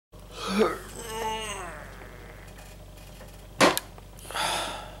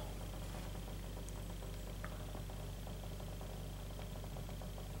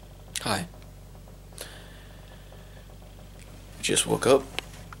Hi. Just woke up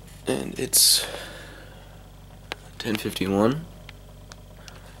and it's 10:51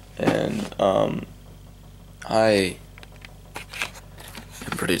 and I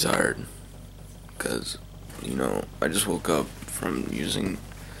am pretty tired because, you know, I just woke up from using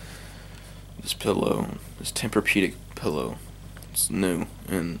this pillow, this Tempur-Pedic pillow. It's new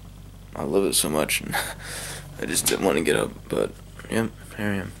and I love it so much and I just didn't want to get up, but yep,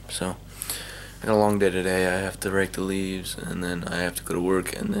 here I am. So I got a long day today. I have to rake the leaves and then I have to go to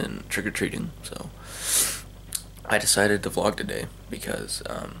work and then trick-or-treating. So I decided to vlog today because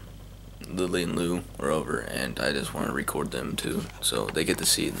Lily and Lou are over and I just want to record them too so they get to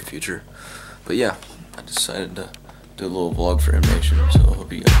see it in the future. But yeah, I decided to do a little vlog for M Nation, so I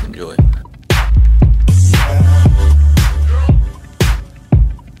hope you guys enjoy.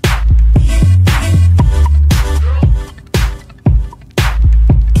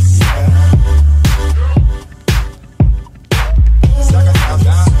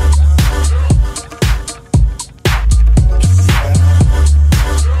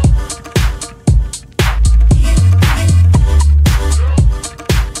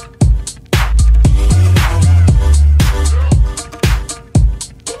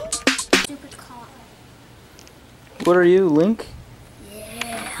 What are you, Link?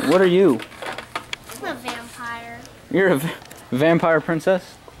 Yeah. What are you? I'm a vampire. You're a vampire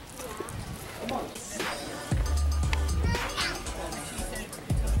princess?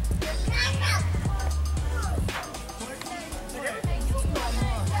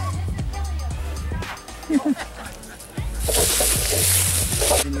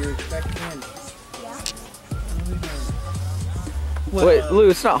 Wait, Lou,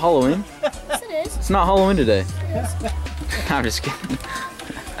 it's not Halloween. Yes, it is. It's not Halloween today. I'm just kidding.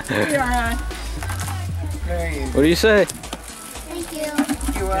 What do you say? Thank you.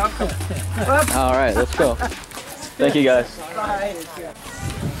 You're welcome. All right, let's go. Thank you, guys. Bye.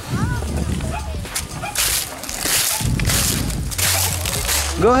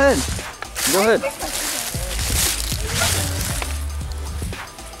 Go ahead. Go ahead.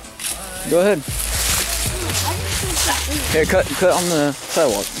 Go ahead. Here, cut on the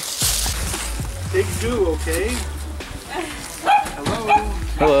sidewalk. Big do, okay? Hello.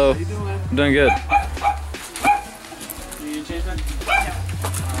 Hello. How you doing? I'm doing good. You need to change that? Yeah.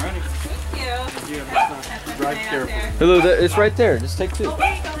 Alrighty. Thank you. Drive careful. Hello, it's right there. Just take two. Oh,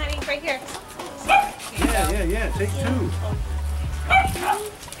 there you go, honey. Right here. Yeah. Take two.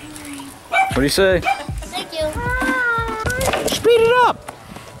 What do you say? Thank you. Speed it up.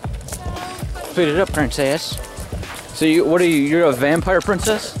 Speed it up, princess. So what are you? You're a vampire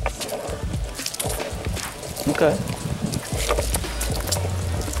princess? Okay.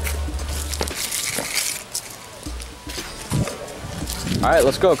 All right,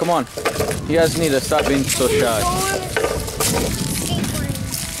 let's go. Come on. You guys need to stop being so shy.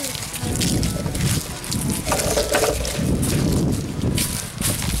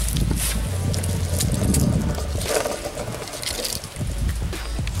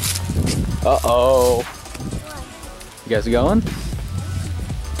 Uh-oh. You guys going?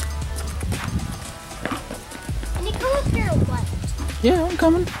 Can you come up here or what? Yeah, I'm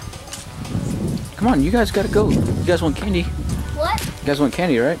coming. Come on, you guys gotta go. You guys want candy? What? You guys want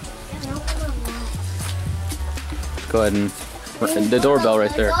candy, right? No, come on. Go ahead and... The doorbell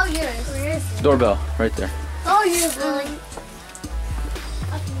right there. It's all yours. Where is it? Doorbell right there. Oh, yours, Lily.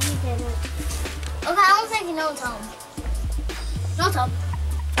 Okay, you get it. Okay, I don't think you know. Tell him. Don't tell him.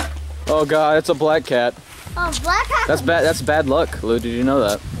 Oh god, it's a black cat. Oh, black cat. That's bad. That's bad luck, Lou. Did you know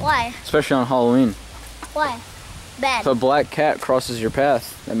that? Why? Especially on Halloween. Why? Bad. If a black cat crosses your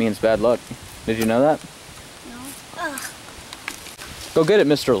path, that means bad luck. Did you know that? No. Ugh. Go get it,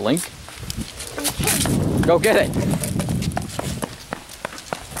 Mr. Link. Go get it.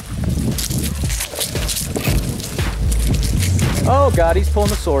 Oh god, he's pulling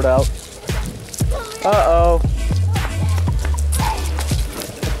the sword out. Uh-oh.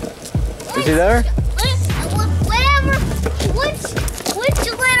 Is he there? Whatever, which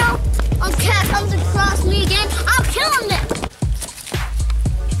little cat comes across me again, I'll kill him then.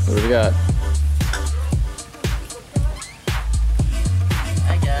 What do we got?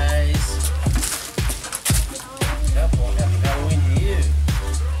 Hi guys. Couple, happy Halloween to you.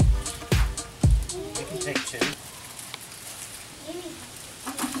 You can take two.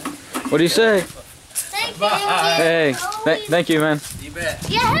 What do you say? Thank you. Hey, thank you, man. You bet.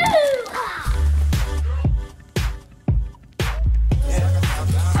 Yahoo!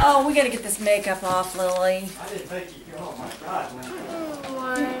 Oh, we gotta get this makeup off, Lily. I didn't think you. Oh my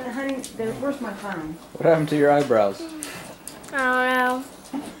God. Man. Honey, where's my phone? What happened to your eyebrows? I don't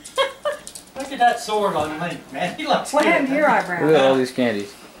know. Look at that sword on Link, man. He looks What good. happened to your Look eyebrows? at all these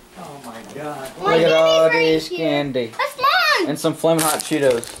candies. Oh my God. My Look at all candy's these right here. candy. That's mine. And some Flamin' Hot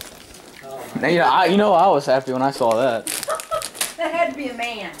Cheetos. Oh Now, you know I was happy when I saw that. That had to be a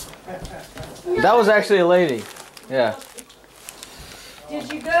man. That was actually a lady. Yeah. Did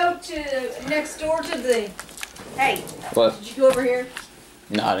you go to next door to the... Hey, What? did you go over here?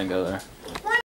 No, I didn't go there.